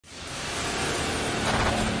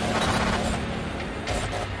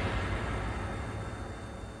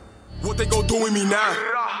they gon' do with me now?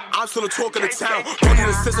 I'm still the talk of the town. Don't need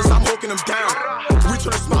assistance, I'm hooking them down. We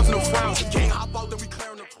turn the smiles into frowns. Can't hop out, then we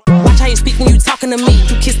clearing the Watch how you speak when you talking to me.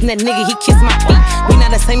 You kissing that nigga, he kiss my feet. We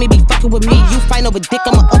not the same, he be fucking with me. You fight over dick,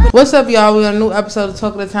 I'm a up. What's up, y'all? We got a new episode of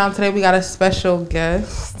Talk of the Town. Today we got a special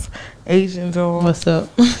guest, Asian Dawn. What's up?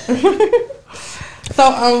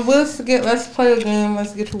 So let's play a game.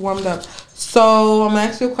 Let's get you warmed up. So I'm gonna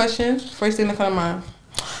ask you a question. First thing that come to mind.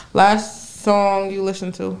 Last song you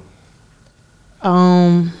listened to?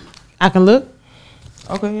 I can look.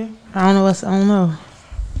 Okay, yeah. I don't know.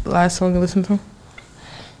 Last song you listened to?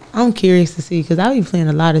 I'm curious to see because I be playing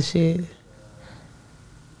a lot of shit.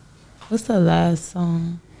 What's the last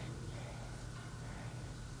song?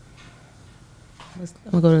 I'm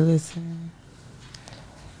gonna go to listen.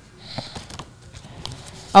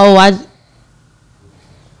 Oh,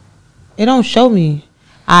 it don't show me.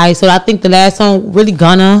 Alright, so I think the last song really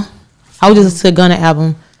Gunna. I was just listening to Gunna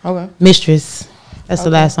album. Okay. Mistress. That's the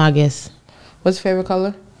last song, I guess. What's your favorite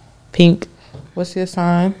color? Pink. What's your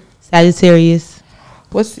sign? Sagittarius.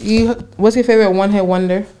 What's your favorite one-hit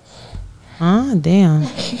wonder? Damn.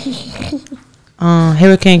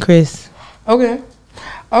 Hurricane Chris. Okay,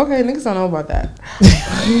 niggas don't know about that.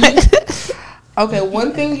 Okay,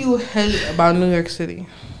 one thing you hate about New York City?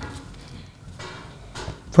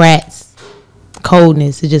 Rats.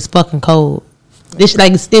 Coldness. It's just fucking cold. This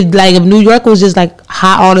if New York was just like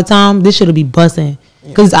hot all the time, this should be bussing.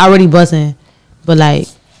 Cause it's already bussing. But like,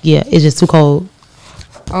 yeah, it's just too cold.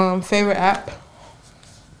 Favorite app?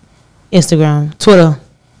 Instagram.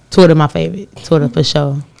 Twitter my favorite. Twitter for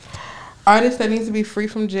sure. Artist that needs to be free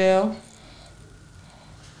from jail?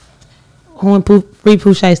 Who in free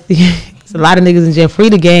Pooh Shiesty? It's a lot of niggas in jail. Free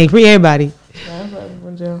the gang. Free everybody. Yeah, everybody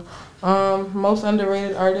from jail. Most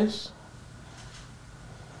underrated artist?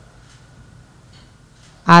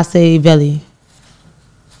 I say Belly.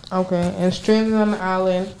 Okay, and stranded on the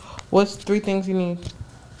island, what's 3 things you need?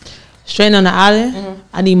 Stranded on the island?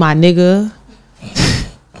 I need my nigga.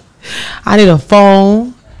 I need a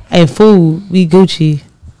phone and food. We Gucci.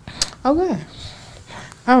 Okay.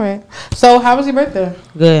 All right. So, how was your birthday?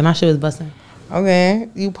 Good. My shit was busting. Okay.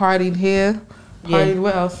 You partied here. Partied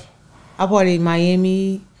where else? I partied in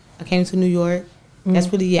Miami. I came to New York.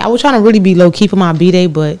 That's really it. I was trying to really be low key for my B-Day,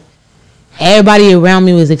 but everybody around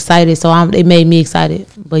me was excited, so it made me excited.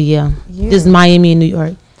 But yeah, this is Miami and New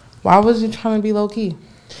York. Why was you trying to be low key?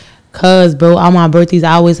 Cause bro, on my birthdays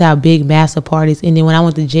I always have big massive parties, and then when I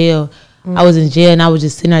went to jail, I was in jail and I was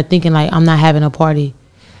just sitting there thinking like I'm not having a party.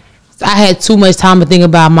 So I had too much time to think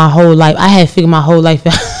about my whole life. I had to figure my whole life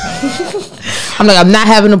out. I'm like, I'm not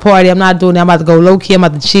having a party. I'm not doing that. I'm about to go low key. I'm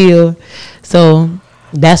about to chill. So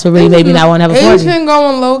that's what really made me not want to have a party. Asian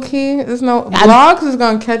going low key. There's no vlogs is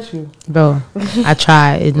gonna catch you, bro. I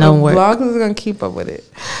tried. It don't work. Vlogs is gonna keep up with it.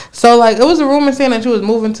 So like, it was a rumor saying that you was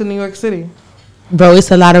moving to New York City. Bro,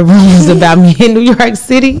 it's a lot of rumors about me in New York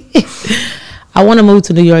City. I want to move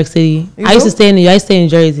to New York City. I used to stay in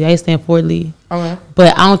Jersey. I used to stay in Fort Lee. Okay.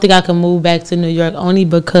 But I don't think I can move back to New York only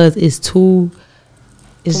because it's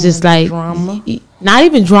just like drama. Not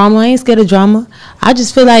even drama. I ain't scared of drama. I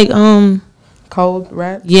just feel like cold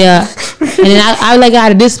rat. Yeah. And then I like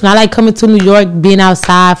out of discipline. I like coming to New York, being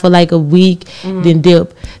outside for like a week, then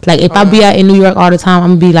dip. Like if I be out in New York all the time,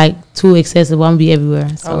 I'm gonna be like too accessible. I'm gonna be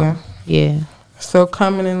everywhere. So yeah. So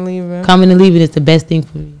coming and leaving. Coming and leaving is the best thing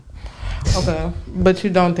for me. Okay, but you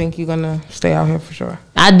don't think you're gonna stay out here for sure?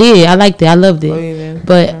 I did. I liked it. I loved it.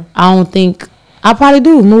 But I don't think I probably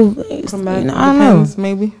do move. Come back. I don't know.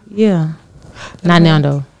 Maybe. Yeah. Not now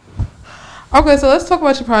though. Okay, so let's talk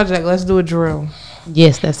about your project. Let's do a drill.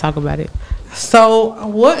 Yes, let's talk about it. So,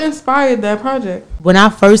 what inspired that project? When I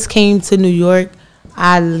first came to New York,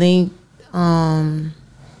 I linked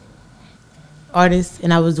artists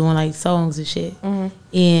and I was doing like songs and shit,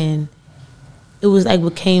 and it was like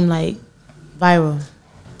became like viral.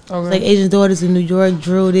 Okay. It was like Asian daughters in New York,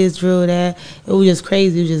 drill this, drill that. It was just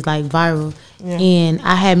crazy. It was just like viral. Yeah. And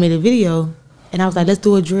I had made a video, and I was like, let's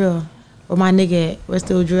do a drill. Where my nigga at? Let's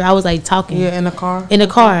do a drill. I was like talking. Yeah, in the car. In the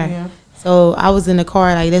car. Yeah. So I was in the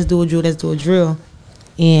car like, let's do a drill, let's do a drill,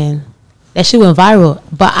 and that shit went viral.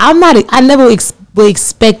 But I never would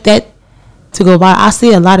expect that to go viral. I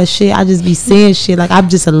see a lot of shit. I just be saying shit. Like, I'm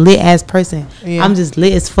just a lit ass person. Yeah. I'm just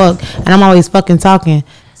lit as fuck. And I'm always fucking talking.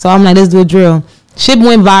 So I'm like, let's do a drill. Shit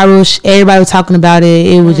went viral. Everybody was talking about it.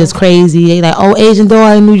 It was just crazy. They like, oh, Asian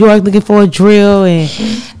daughter in New York looking for a drill. And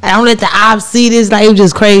I don't let the ops see this. Like, it was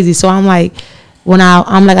just crazy. So I'm like,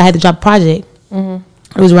 I had to drop a project.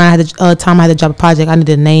 It was around time I had to drop a project. I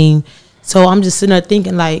needed a name. So I'm just sitting there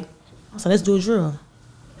thinking like, so let's do a drill.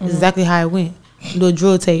 That's exactly how it went. Do a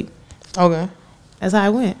drill tape. Okay. That's how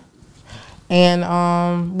it went.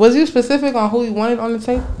 And was you specific on who you wanted on the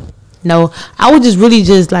tape? No, I was just really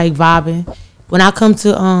just like vibing. When I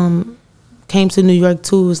came to New York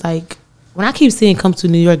too, it's like when I keep saying come to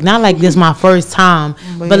New York, not like this my first time,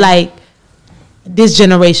 but like this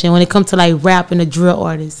generation when it comes to like rap and the drill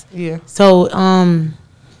artists. Yeah. So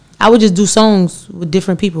I would just do songs with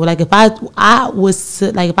different people. Like if I was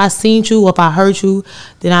like if I seen you or if I heard you,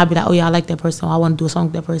 then I'd be like, oh yeah, I like that person. Or I want to do a song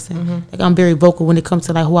with that person. Mm-hmm. Like I'm very vocal when it comes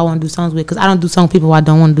to like who I want to do songs with, because I don't do songs with people who I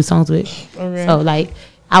don't want to do songs with. Okay. So like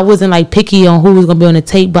I wasn't like picky on who was gonna be on the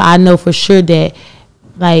tape, but I know for sure that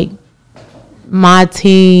like my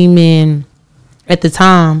team and at the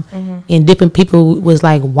time and different people was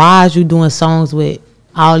like, why is you doing songs with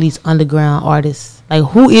all these underground artists? Like,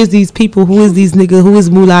 who is these people? Who is these niggas? Who is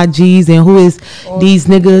Moolah G's and who is these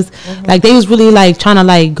niggas? Like, they was really like trying to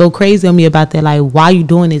like go crazy on me about that. Like, why you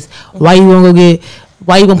doing this? Why you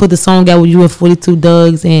gonna put the song out with you and 42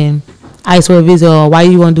 Dougs and Ice or Visa? Or why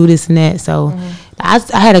you gonna do this and that? So I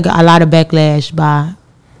had a lot of backlash by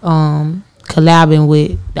collabing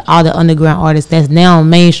with all the underground artists that's now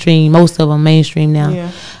mainstream. Most of them mainstream now.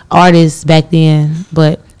 Artists back then,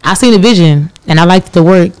 but I seen the vision and I liked the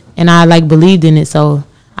work. And I like believed in it, so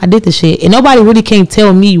I did the shit. And nobody really can't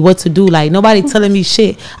tell me what to do. Like nobody telling me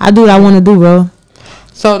shit. I do what I want to do, bro.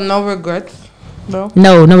 So no regrets, bro?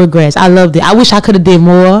 No regrets. I loved it. I wish I could have did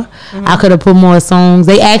more. I could have put more songs.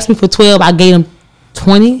 They asked me for 12. I gave them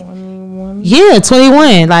 20. 21. Yeah,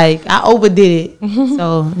 21. Like I overdid it.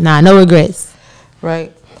 So no regrets.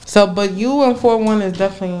 Right. So, but you and 4-1 is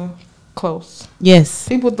definitely close. Yes.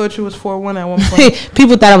 People thought you was 4-1 at one point.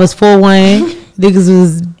 People thought I was 4-1. Niggas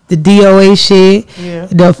was the DOA shit. Yeah.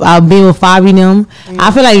 Being with Fabi and them. Yeah.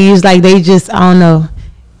 I feel like it's like they just, I don't know.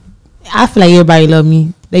 I feel like everybody love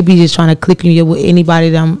me. They be just trying to click me with anybody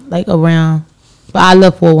that I'm like around. But I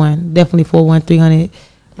love 4-1. Definitely 4-1, 300.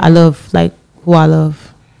 I love like who I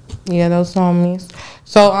love. Yeah, those homies.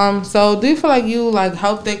 So do you feel like you like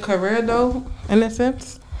helped their career though, in a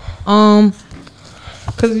sense?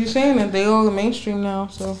 Cause you're saying that they all mainstream now,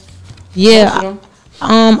 so yeah.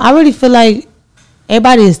 I really feel like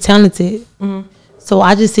everybody is talented. So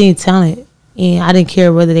I just seen talent, and I didn't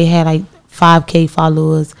care whether they had like 5K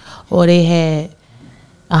followers or they had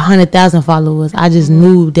 100,000 followers. I just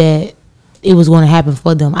knew that it was going to happen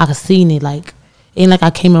for them. I could seen it. Like, ain't like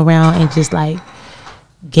I came around and just like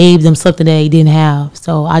gave them something that they didn't have.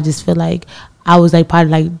 So I just feel like I was like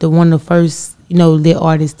probably like the one of the first, lit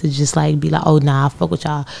artists to just like be like, oh nah, I fuck with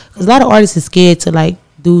y'all. Cause a lot of artists are scared to like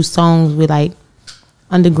do songs with like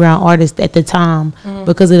underground artists at the time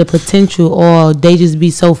because of the potential, or they just be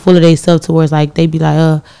so full of themselves towards like they be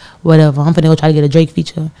like, whatever, I'm finna go try to get a Drake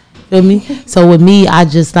feature. Feel me? So with me, I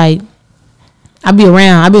just like I be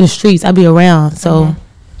around. I be in the streets. I be around. So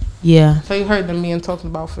yeah. So you heard them being talked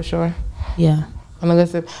about for sure. Yeah. And like I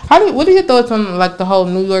said, what are your thoughts on like the whole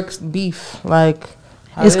New York's beef? Like,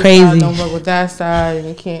 it's crazy. Don't work with that side, and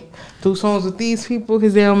you can't do songs with these people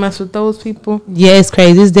because they don't mess with those people. Yeah, it's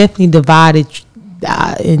crazy. It's definitely divided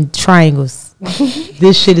in triangles.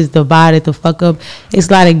 This shit is divided the fuck up. It's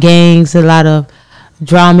a lot of gangs, a lot of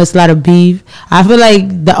drama, it's a lot of beef. I feel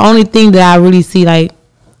like the only thing that I really see like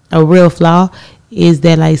a real flaw is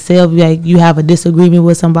that like say like you have a disagreement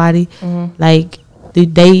with somebody, like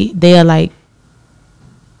they are like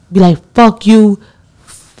be like fuck you,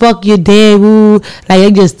 fuck your dad, woo. Like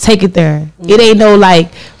they just take it there. It ain't no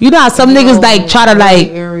like, how some niggas like try to like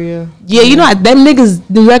area. Yeah, them niggas,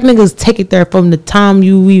 the direct niggas take it there from the time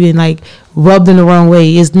you even like rubbed in the wrong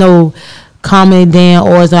way. It's no calming down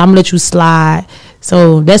or it's like, I'm gonna let you slide.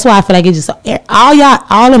 So that's why I feel like it just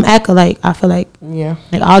all them act alike. I feel like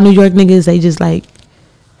like all New York niggas, they just like,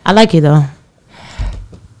 I like it though.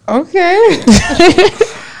 Okay.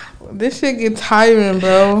 This shit get tiring,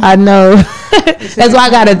 bro. I know. That's why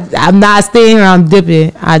I'm not staying here, I'm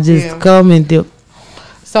dipping. I just come and dip.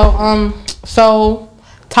 So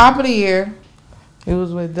top of the year, it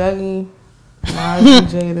was with Dougie, Nas, and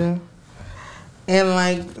Jada. And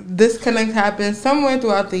like disconnect happened somewhere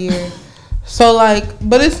throughout the year. So like,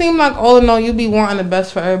 but it seemed like all in all, you be wanting the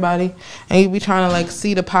best for everybody, and you be trying to like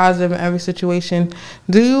see the positive in every situation.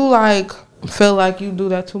 Do you like feel like you do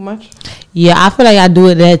that too much? Yeah, I feel like I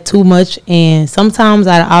do that too much, and sometimes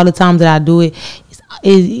all the times that I do it,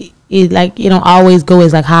 it's like it don't always go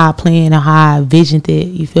as like how I planned or how I envisioned it.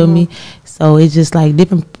 You feel me? So it's just like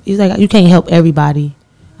different. It's like you can't help everybody.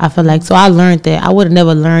 I feel like, so I learned that. I would have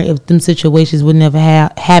never learned if them situations would never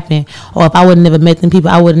happen, or if I would have never met them people,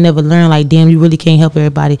 I would have never learned like, damn, you really can't help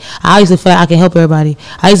everybody. I used to feel like I can help everybody.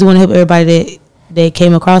 I used to want to help everybody that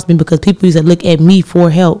came across me because people used to look at me for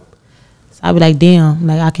help. So I'd be like, damn,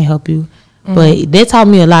 like I can help you. But they taught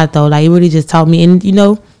me a lot though. Like it really just taught me, and you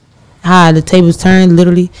know how the tables turn.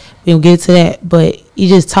 Literally, we don't get to that, but it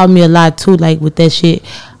just taught me a lot too. Like with that shit,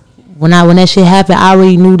 when that shit happened, I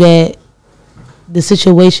already knew that the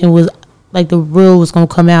situation was like the real was gonna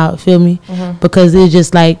come out. Feel me? Because it's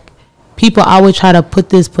just like people always try to put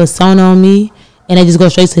this persona on me, and they just go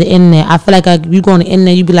straight to the internet. I feel like you go on the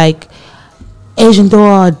internet, you be like, Asian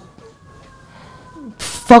dog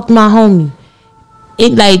fucked my homie.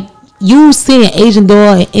 It like. You seeing Asian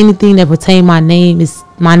door and anything that pertain my name is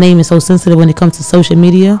so sensitive when it comes to social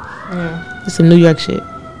media. Yeah. It's some New York shit.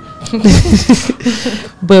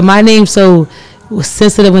 But my name's so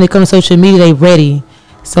sensitive when it comes to social media, they ready.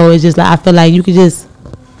 So it's just like I feel like you could just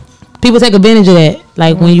people take advantage of that.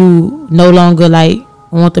 Like when you no longer like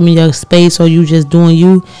want them in your space or you just doing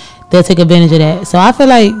you, they'll take advantage of that. So I feel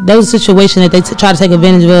like that was a situation that they try to take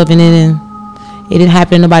advantage of, and then it didn't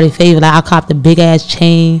happen in nobody's favor. Like I copped a big ass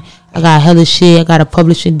chain. I got hella shit. I got a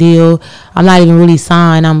publishing deal. I'm not even really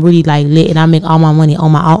signed. I'm really like lit, and I make all my money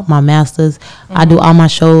on my masters. I do all my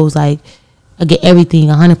shows. Like I get everything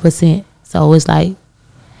 100%. So it's like.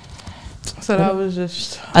 So that was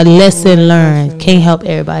just a lesson learned. Can't help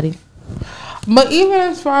everybody. But even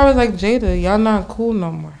as far as like Jada, y'all not cool no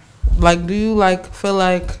more. Like, do you feel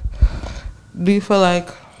like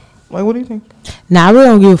what do you think? Nah, I really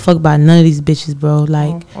don't give a fuck about none of these bitches, bro.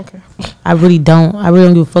 Like, okay. I really don't. I really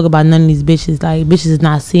don't give a fuck about none of these bitches. Like, bitches is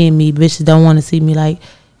not seeing me. Bitches don't want to see me. Like,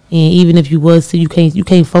 and even if you was to, you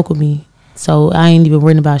can't fuck with me. So I ain't even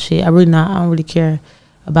worrying about shit. I don't really care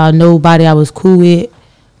about nobody I was cool with,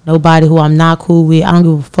 nobody who I'm not cool with. I don't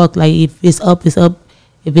give a fuck. Like, if it's up, it's up.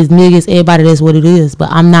 If it's niggas, everybody, that's what it is. But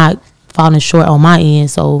I'm not falling short on my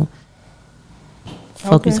end. So,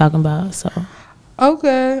 fuck you talking about. So.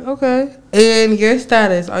 Okay. And your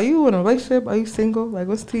status? Are you in a relationship? Are you single? Like,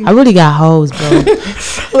 what's the? I really got hoes, bro.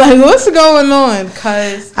 Like, what's going on?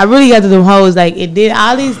 Cause I really got to them hoes. Like, it did.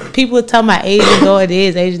 All these people tell my Asian door, it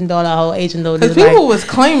is Asian door, the whole Asian door. Because people was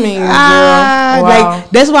claiming, girl. Wow.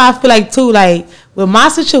 Like, that's why I feel like too. Like, with my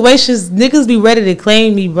situations, niggas be ready to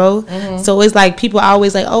claim me, bro. So it's like people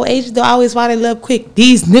always like, oh, Asian door always fall in love quick.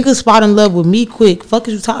 These niggas fall in love with me quick. Fuck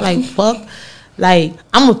is you talking like fuck? Like,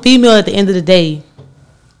 I'm a female at the end of the day.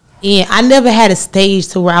 And I never had a stage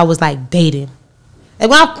to where I was like dating.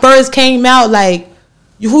 Like when I first came out, like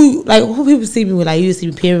who people see me with? Like you used to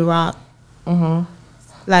see me Perry Rock.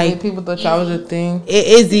 Like people thought y'all was a thing.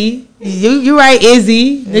 Izzy, you right,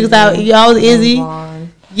 Izzy. Niggas out y'all was Izzy.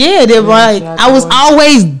 Yeah, they're right. I was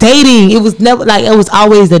always dating. It was never like it was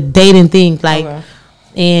always a dating thing. Like,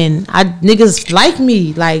 and niggas like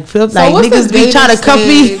me. Like feel like niggas be trying to cuff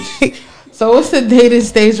me. So what's the dating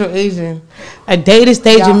stage for Asian? A dating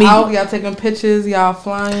stage y'all of me. Y'all taking pictures, y'all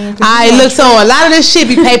flying. Look, so a lot of this shit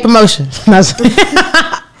be paid promotion.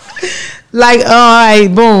 Like, all right,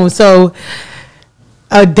 boom. So,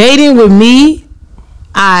 dating with me,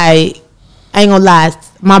 I ain't gonna lie.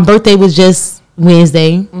 My birthday was just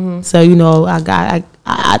Wednesday, so you know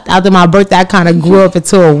after my birthday, I kind of grew up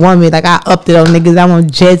into a woman. Like I upped it on niggas. I'm on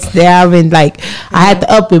jets there, and like I had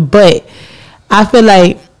to up it, but I feel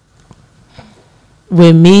like.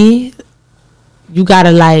 With me, you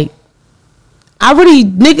gotta like. I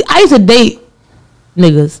used to date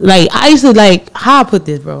niggas. Like I used to like how I put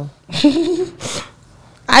this, bro.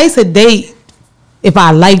 I used to date if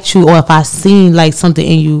I liked you or if I seen like something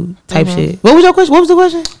in you type shit. What was your question? What was the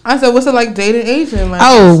question? I said, what's it like dating Asian?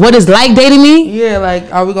 Like, what is like dating me? Yeah, like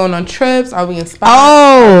are we going on trips? Are we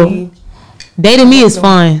inspired? Dating me is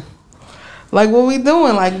fun. Like, what we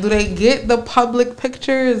doing? Like, do they get the public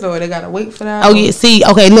pictures or they gotta wait for that? Oh, yeah. See,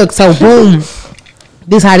 okay, look. So, boom.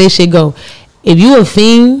 This how this shit go. If you a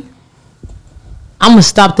fiend, I'm gonna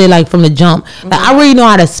stop there like from the jump. Like I really know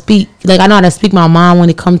how to speak. Like I know how to speak my mind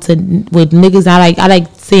when it comes to with niggas. I like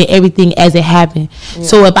saying everything as it happened. Yeah.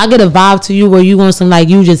 So if I get a vibe to you where you want some like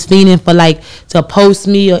you just fiending for like to post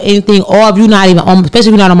me or anything, or if you not even on, especially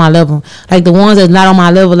if you're not on my level, like the ones that's not on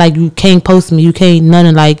my level, like you can't post me, you can't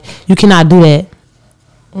nothing, like you cannot do that.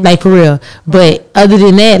 Like for real. But other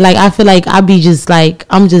than that, like I feel like I be just like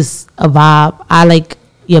I'm just a vibe. I like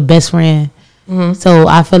your best friend. So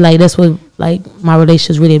I feel like that's what like my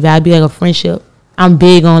relationship's really about. I'd be like a friendship. I'm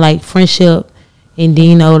big on like friendship, and then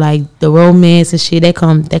you know like the romance and shit that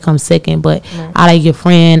come second. But I like your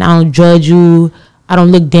friend. I don't judge you. I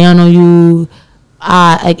don't look down on you.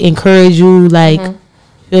 I like encourage you. Like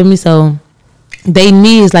feel me. So dating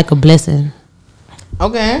me is like a blessing.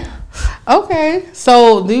 Okay.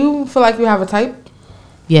 So do you feel like you have a type?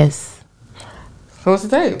 Yes. So what's the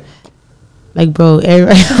type? Like, bro,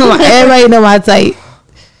 everybody know my type.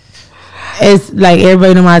 It's like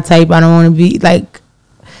everybody know my type. I don't want to be like.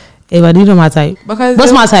 Everybody, you know my type. Because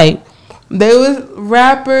what's my type? They was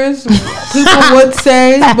rappers. People would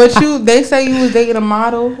say, but they say you was dating a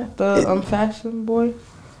model, the fashion boy.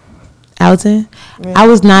 Alton. Yeah. I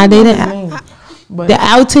was not dating. The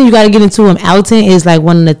Alton, you got to get into him. Alton is like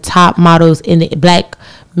one of the top models in the black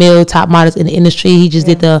male top models in the industry. He just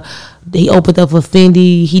he opened up for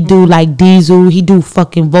Fendi. He do like Diesel. He do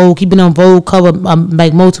fucking Vogue. He been on Vogue cover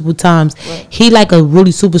like multiple times. Right. He like a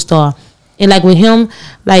really superstar. And like with him,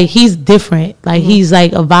 like he's different. Like he's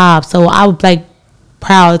like a vibe. So I was like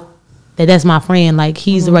proud that that's my friend. Like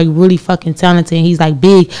he's like really fucking talented. And he's like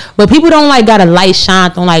big. But people don't like got a light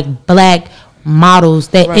shine on like black models,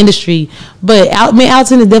 that industry. But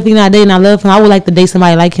Alton is definitely not dating. I love him. I would like to date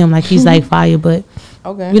somebody like him. Like he's like fire. But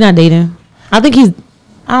we're not dating. I think he's,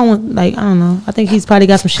 I don't know. I think he's probably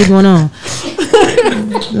got some shit going on.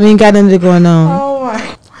 We ain't got nothing going on. Oh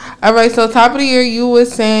my. All right, so top of the year, you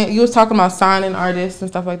was talking about signing artists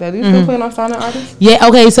and stuff like that. Do you still plan on signing artists? Yeah,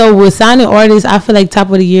 okay. So with signing artists, I feel like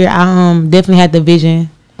top of the year, I definitely had the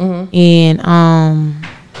vision, and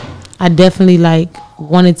I definitely like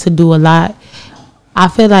wanted to do a lot. I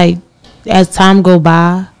feel like as time go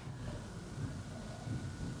by,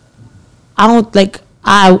 I don't like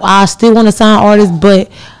I still want to sign artists,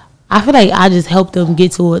 but I feel like I just help them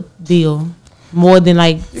get to a deal. More than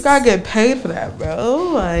like you gotta get paid for that,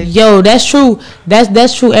 bro. Like, yo, that's true.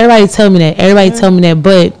 That's true. Everybody tell me that. Tell me that.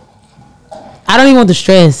 But I don't even want the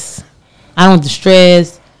stress. I don't want the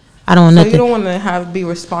stress. I don't want nothing. So you don't want to be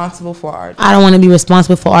responsible for artists. I don't want to be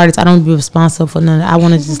responsible for artists. I don't want to be responsible for none. I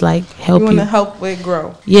want to just like help you. Want to help it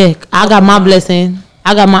grow. Yeah, I got my blessing.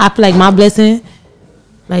 I feel like my blessing,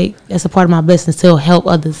 like that's a part of my blessing to help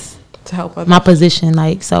others. To help others. My position,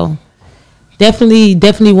 like so.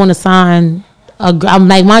 Definitely want to sign. I'm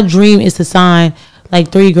like my dream is to sign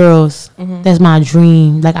like 3 girls. That's my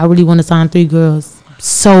dream. Like I really want to sign 3 girls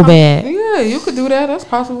so bad. Yeah, you could do that. That's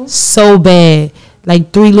possible. So bad,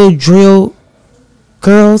 like 3 little drill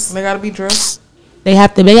girls. They gotta be drill. They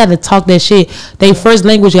have to talk that shit. They first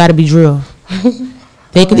language gotta be drill.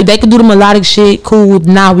 They could do the melodic shit. Cool.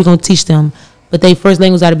 Now we gonna teach them, but they first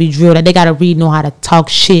language gotta be drill. Like they gotta know how to talk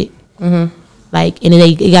shit. Like and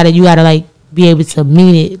you gotta like be able to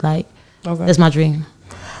mean it. Like. Okay. That's my dream.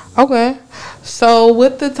 Okay. So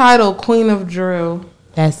with the title Queen of Drill.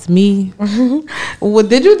 That's me. Well,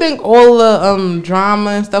 did you think all the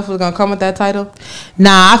drama and stuff was going to come with that title?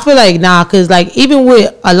 Nah, I feel like because like even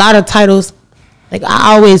with a lot of titles, like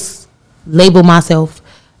I always label myself.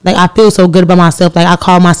 Like I feel so good about myself. Like I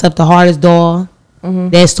call myself the hardest doll.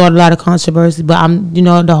 That started a lot of controversy, but I'm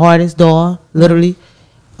the hardest doll, literally.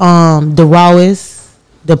 The rawest,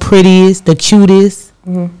 the prettiest, the cutest.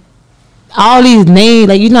 All these names,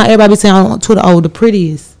 like everybody be saying on Twitter, the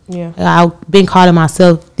prettiest. Yeah, like, I've been calling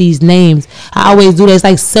myself these names. I always do that. It's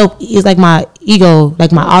like it's like my ego,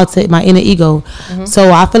 like my inner ego.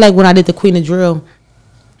 So I feel like when I did the Queen of Drill,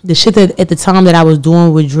 the shit that at the time that I was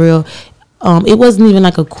doing with drill, it wasn't even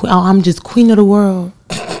like I'm just queen of the world.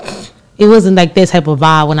 It wasn't like that type of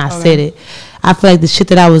vibe when I said it. I feel like the shit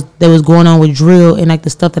that was going on with drill and like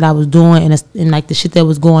the stuff that I was doing and like the shit that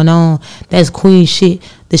was going on, that's queen shit.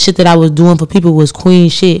 The shit that I was doing for people was queen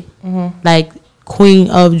shit. Like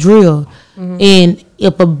queen of drill. And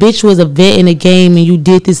if a bitch was a vet in the game and you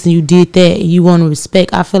did this and you did that and you want to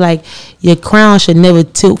respect, I feel like your crown should never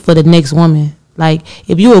tilt for the next woman. Like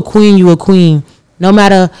if you a queen, you a queen. No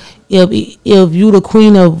matter if you the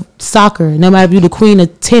queen of soccer, no matter if you the queen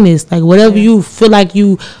of tennis, like whatever you feel like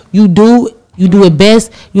you do it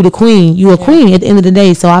best, you the queen. You a queen at the end of the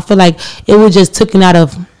day. So I feel like it was just taken out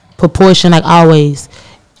of proportion, like always.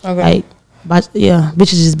 Okay. Like, but yeah,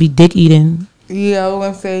 bitches just be dick eating. Yeah, I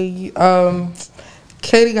was gonna say,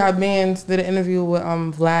 Katie Got Bandz did an interview with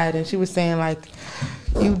Vlad, and she was saying like,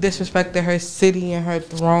 you disrespected her city and her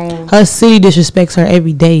throne. Her city disrespects her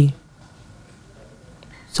every day.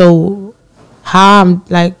 So how I'm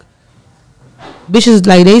like, bitches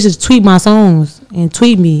like they just tweet my songs and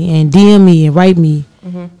tweet me and DM me and write me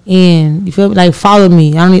and you feel me? Like follow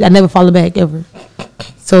me. I never follow back ever.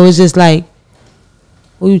 So it's just like,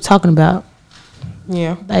 what are you talking about?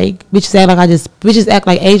 Yeah. Like bitches act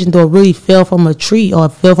like Agent Door really fell from a tree or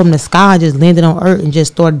fell from the sky and just landed on earth and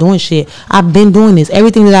just started doing shit. I've been doing this.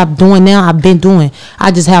 Everything that I'm doing now, I've been doing.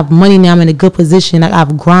 I just have money now. I'm in a good position. Like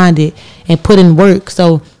I've grinded and put in work.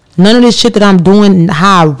 So none of this shit that I'm doing,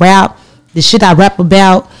 how I rap, the shit I rap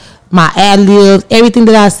about, my ad-libs, everything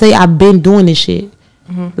that I say, I've been doing this shit.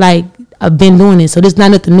 Like I've been doing it. So this is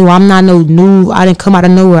not nothing new. I'm not no new. I didn't come out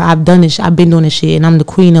of nowhere. I've done this shit. I've been doing this shit and I'm the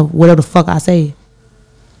queen of whatever the fuck I say.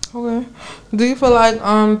 Okay. Do you feel like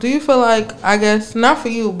I guess not for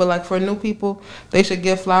you, but like for new people, they should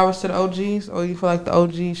give flowers to the OGs, or you feel like the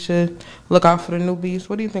OGs should look out for the newbies?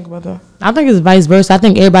 What do you think about that? I think it's vice versa. I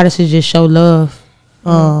think everybody should just show love,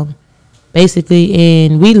 basically,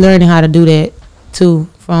 and we learning how to do that too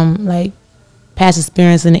from like past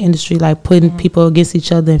experience in the industry, like putting people against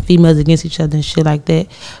each other and females against each other and shit like that.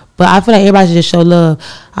 But I feel like everybody should just show love.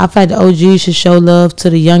 I feel like the OGs should show love to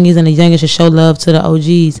the youngins, and the youngins should show love to the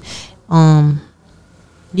OGs.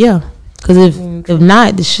 Yeah, because if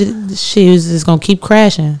not, the shit is just gonna keep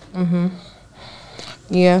crashing.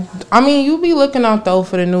 Yeah, I mean, you be looking out though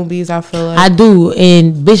for the newbies. I feel like I do,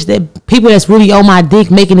 and bitch, that people that's really on my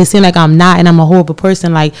dick, making it seem like I'm not, and I'm a horrible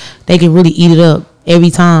person. Like they can really eat it up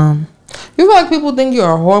every time. You feel like people think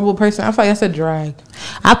you're a horrible person? I feel like that's a drag.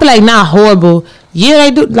 I feel like not horrible. Yeah,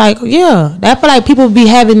 they do. Like yeah, I feel like people be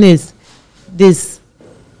having this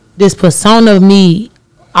persona of me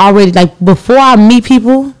already. Like before I meet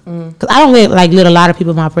people, because I don't let a lot of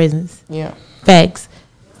people in my presence. Yeah, facts.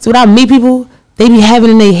 So when I meet people, they be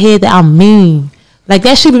having in their head that I'm mean. Like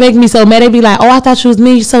that shit be making me so mad. They be like, "Oh, I thought you was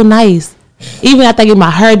mean. You're so nice." Even after I get my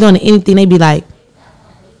hair done or anything, they be like,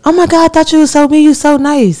 "Oh my God, I thought you was so mean. You so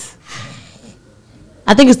nice."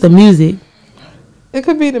 I think it's the music. It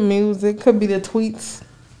could be the music. Could be the tweets.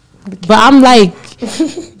 But I'm like,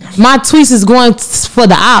 my tweets is going for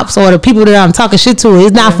the ops or the people that I'm talking shit to.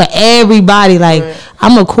 It's not for everybody. Like,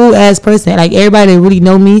 I'm a cool ass person. Like, everybody that really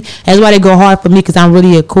know me, that's why they go hard for me, because I'm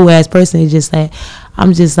really a cool ass person. It's just like,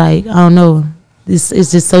 I'm just like, I don't know. It's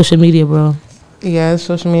just social media, bro. Yeah, it's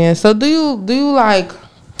social media. So do you like,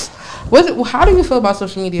 how do you feel about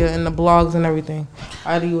social media and the blogs and everything?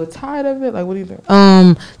 Are you tired of it? Like, what do you think?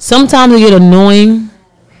 Sometimes it get annoying.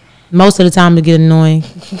 Most of the time it get annoying.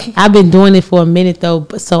 I've been doing it for a minute though,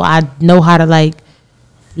 so I know how to like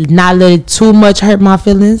not let it too much hurt my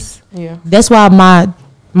feelings. Yeah. That's why my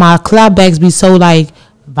clapbacks be so like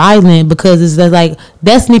violent, because it's just like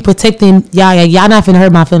that's me protecting y'all. Y'all not finna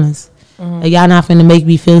hurt my feelings. Like, y'all not finna make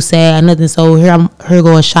me feel sad or nothing. So here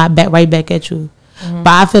go a shot right back at you. But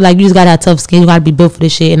I feel like you just gotta have tough skin. You gotta be built for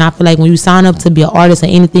this shit. And I feel like when you sign up to be an artist or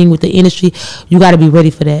anything with the industry, you gotta be ready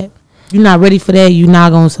for that. You're not ready for that, you're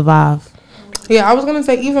not gonna survive. Yeah, I was gonna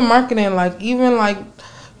say even marketing, like even like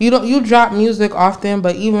you drop music often,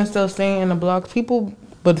 but even still staying in the blogs, people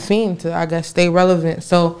would fiend to, I guess, stay relevant.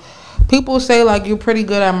 So people say like you're pretty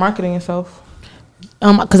good at marketing yourself.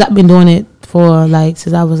 Cause I've been doing it for like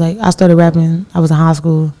since I was like, I started rapping. I was in high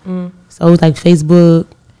school, so it was like Facebook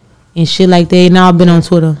and shit like that. Now I've been on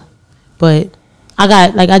Twitter, but I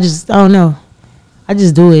got like I don't know, I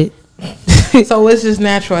just do it. So it's just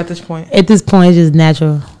natural at this point. At this point, it's just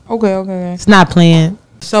natural. Okay. It's not planned.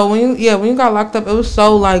 So when you got locked up, it was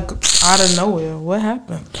so like out of nowhere. What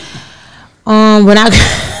happened? When I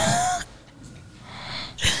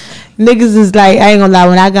niggas is like, I ain't gonna lie,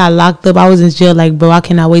 when I got locked up, I was in jail like, bro, I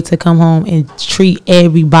cannot wait to come home and treat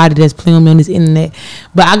everybody that's playing with me on this internet.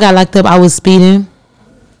 But I got locked up, I was speeding.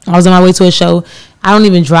 I was on my way to a show. I don't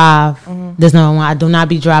even drive. There's no one. I do not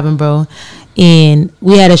be driving, bro. And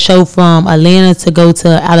we had a show from Atlanta to go to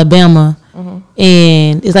Alabama.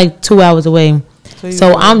 And it's like 2 hours away.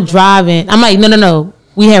 So I'm driving. I'm like, no.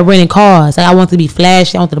 We had rented cars. Like, I wanted to be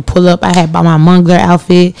flashy. I wanted to pull up. I had bought my Mungler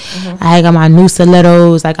outfit. I had got my new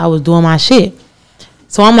stilettos. Like, I was doing my shit.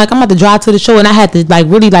 So I'm like, I'm about to drive to the show. And I had to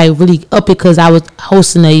really up it, because I was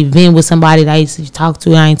hosting an event with somebody that I used to talk to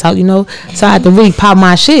and I ain't talk, So I had to really pop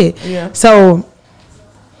my shit. Yeah. So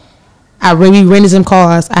we rented some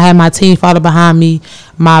cars. I had my team follow behind me.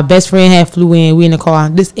 My best friend had flew in. We in the car.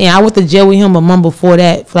 And I went to jail with him a month before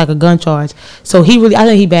that for like a gun charge. So I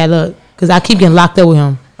think he bad luck, because I keep getting locked up with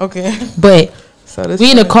him. Okay. But so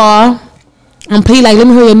we in the car. I'm playing like, let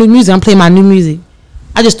me hear your new music. I'm playing my new music.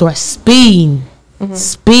 I just started speeding.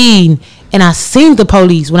 And I seen the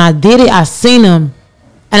police. When I did it, I seen them.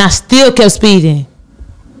 And I still kept speeding.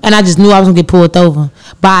 And I just knew I was going to get pulled over.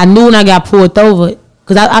 But I knew when I got pulled over,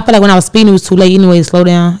 because I feel like when I was speeding, it was too late anyway to slow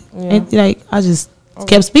down. Yeah. And like, I just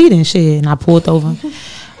kept speeding shit. And I pulled over. He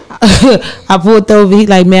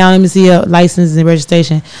like, man, let me see your license and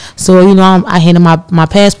registration. So, I handed my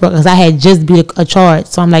passport, because I had just beat a charge.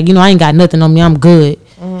 So I'm like, I ain't got nothing on me. I'm good.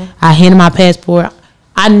 I handed my passport.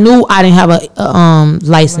 I knew I didn't have a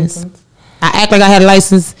license. I act like I had a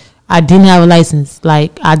license. I didn't have a license.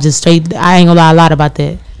 Like, I ain't gonna lie a lot about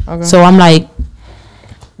that. Okay. So I'm like,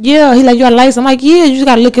 yeah. He like, you got a license? I'm like, yeah, you just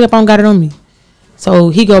gotta look it up. I don't got it on me. So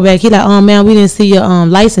he go back. He like, man, we didn't see your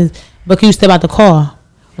license, but can you step out the car?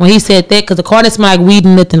 When he said that, because the car didn't smell like weed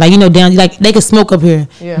and nothing. Like, down, like, they can smoke up here.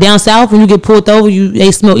 Yeah. Down south, when you get pulled over,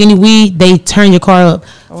 they smoke any weed, they turn your car up.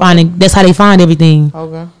 Okay. That's how they find everything.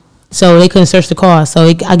 Okay. So they couldn't search the car. So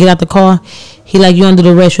I get out the car. He like, you under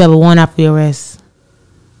the arrest. You have a warrant out for your arrest.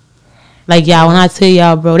 Like, y'all, when I tell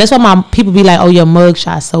y'all, bro, that's why my people be like, oh, your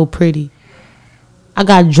mugshot so pretty. I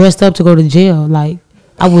got dressed up to go to jail. Like,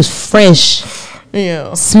 I was fresh.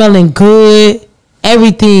 Yeah. Smelling good.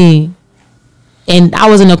 Everything. And I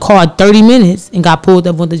was in the car 30 minutes and got pulled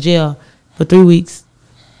up, went to jail for 3 weeks.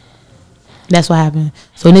 That's what happened.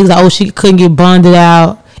 So niggas like, oh, she couldn't get bonded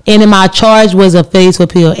out. And then my charge was a failure to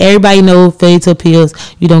appeal. Everybody know failure to appeals,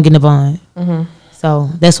 you don't get a bond. Mm-hmm. So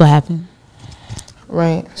that's what happened.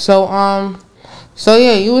 Right. So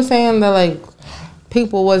yeah, you were saying that like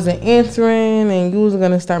people wasn't answering and you was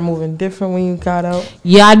gonna start moving different when you got out.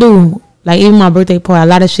 Yeah, I do. Like even my birthday party, a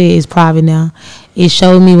lot of shit is private now. It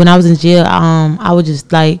showed me when I was in jail. I was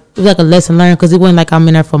just like, it was like a lesson learned because it wasn't like I'm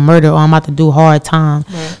in there for murder or I'm about to do hard time.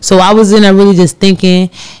 Right. So I was in there really just thinking,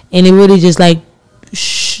 and it really just like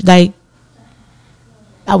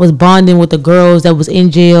I was bonding with the girls that was in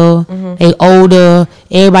jail. Mm-hmm. They older.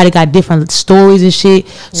 Everybody got different stories and shit.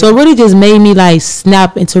 Yeah. So it really just made me like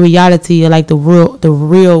snap into reality of like the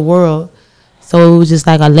real world. So it was just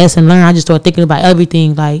like a lesson learned. I just started thinking about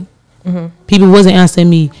everything. Like people wasn't answering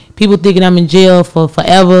me. People thinking I'm in jail for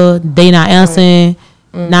forever. They not answering.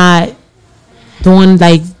 Not doing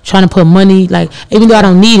like trying to put money, like even though I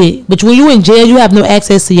don't need it, but when you in jail you have no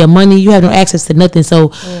access to your money, you have no access to nothing,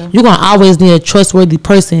 so you're gonna always need a trustworthy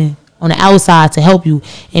person on the outside to help you,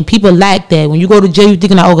 and people lack that. When you go to jail you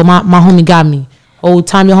thinking like, oh, my homie got me. Whole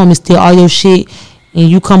time your homie steal all your shit and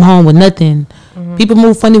you come home with nothing. People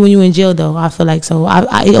move funny when you in jail though, I feel like. So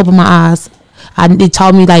it opened my eyes. It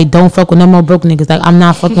taught me like, don't fuck with no more broke niggas. Like I'm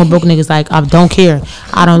not fucking with broke niggas. Like I don't care.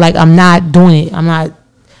 I'm not doing it.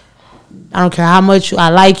 I don't care how much I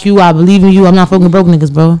like you, I believe in you. I'm not fucking broke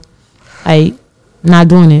niggas, bro. Like, not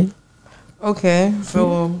doing it. Okay,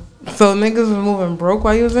 so niggas was moving broke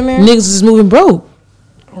while you was in there? Niggas was moving broke.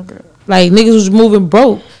 Okay. Like, niggas was moving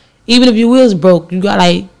broke. Even if you was broke, you got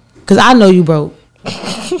like, because I know you broke.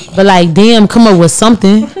 But like, damn, come up with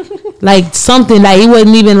something. Like, something. Like, it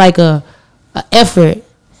wasn't even like a effort.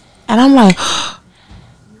 And I'm like,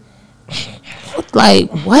 like,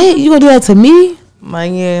 what? You gonna do that to me?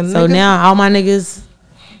 Like, yeah, so now all my niggas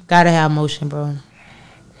gotta have motion, bro.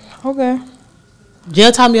 Okay.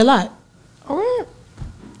 Jail taught me a lot.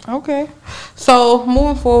 Okay. So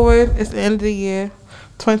moving forward, it's the end of the year,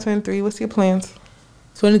 2023. What's your plans?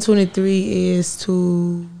 2023 is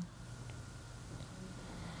to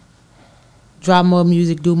drop more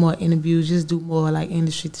music, do more interviews, just do more like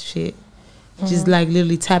industry shit. Just like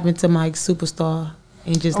literally tap into my superstar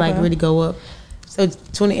and just like really go up. So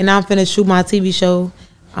and I'm finna shoot my TV show.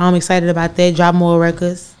 I'm excited about that. Drop more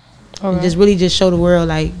records. And just really just show the world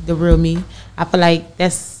like the real me. I feel like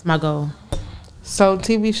that's my goal. So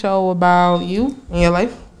TV show about you and your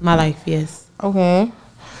life? My life, yes. Okay.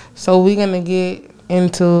 So we gonna get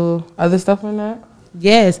into other stuff in that?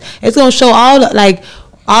 Yes. It's gonna show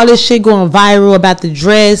all this shit going viral about the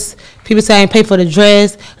dress. People say I ain't pay for the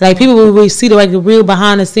dress. Like people will really see the real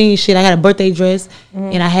behind the scenes shit. I got a birthday dress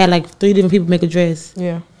and I had like 3 different people make a dress.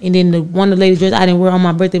 Yeah. And then one of the ladies' dress I didn't wear on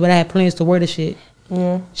my birthday, but I had plans to wear the shit.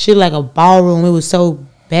 Yeah. Shit like a ballroom. It was so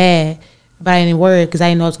bad. But I didn't wear it because I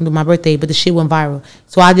didn't know it was gonna be my birthday. But the shit went viral.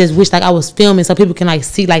 So I just wish like I was filming so people can like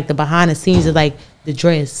see like the behind the scenes of like the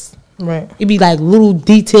dress. Right. It'd be like little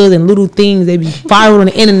details and little things. They be viral on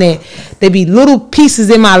the internet. They be little pieces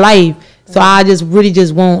in my life. So I just really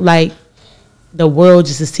just want like the world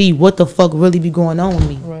just to see what the fuck really be going on with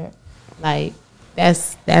me. Right. Like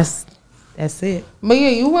that's it. But yeah,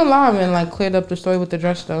 you went live and like cleared up the story with the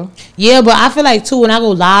dress though. Yeah, but I feel like too when I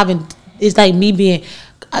go live and it's like me being,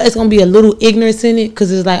 it's gonna be a little ignorance in it because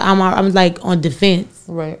it's like I'm like on defense.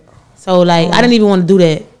 Right. So like I didn't even want to do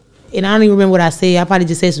that. And I don't even remember what I said. I probably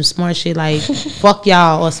just said some smart shit like fuck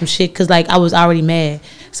y'all or some shit because like I was already mad.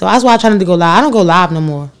 So that's why I tried to go live. I don't go live no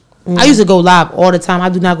more. I used to go live all the time. I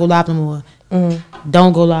do not go live no more.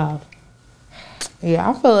 Don't go live. Yeah,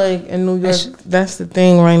 I feel like in New York, that's the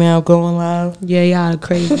thing right now, going live. Yeah, y'all are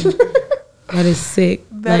crazy. That is sick.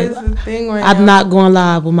 That is the thing right now. I'm not going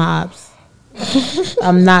live with my ops.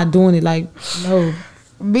 I'm not doing it. Like, no.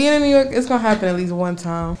 Being in New York, it's going to happen at least one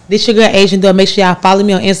time. This your girl, Asian Dog. Make sure y'all follow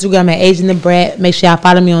me on Instagram at Asian the Brat. Make sure y'all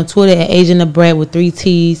follow me on Twitter at Asian the Brat with 3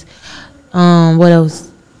 T's. What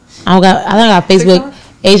else? I think I got Facebook. TikTok?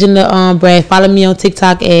 Asian the Brat. Follow me on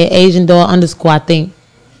TikTok at Asian Dog _ I think.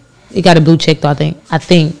 It got a blue check though, I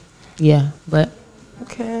think. Yeah, but.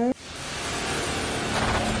 Okay.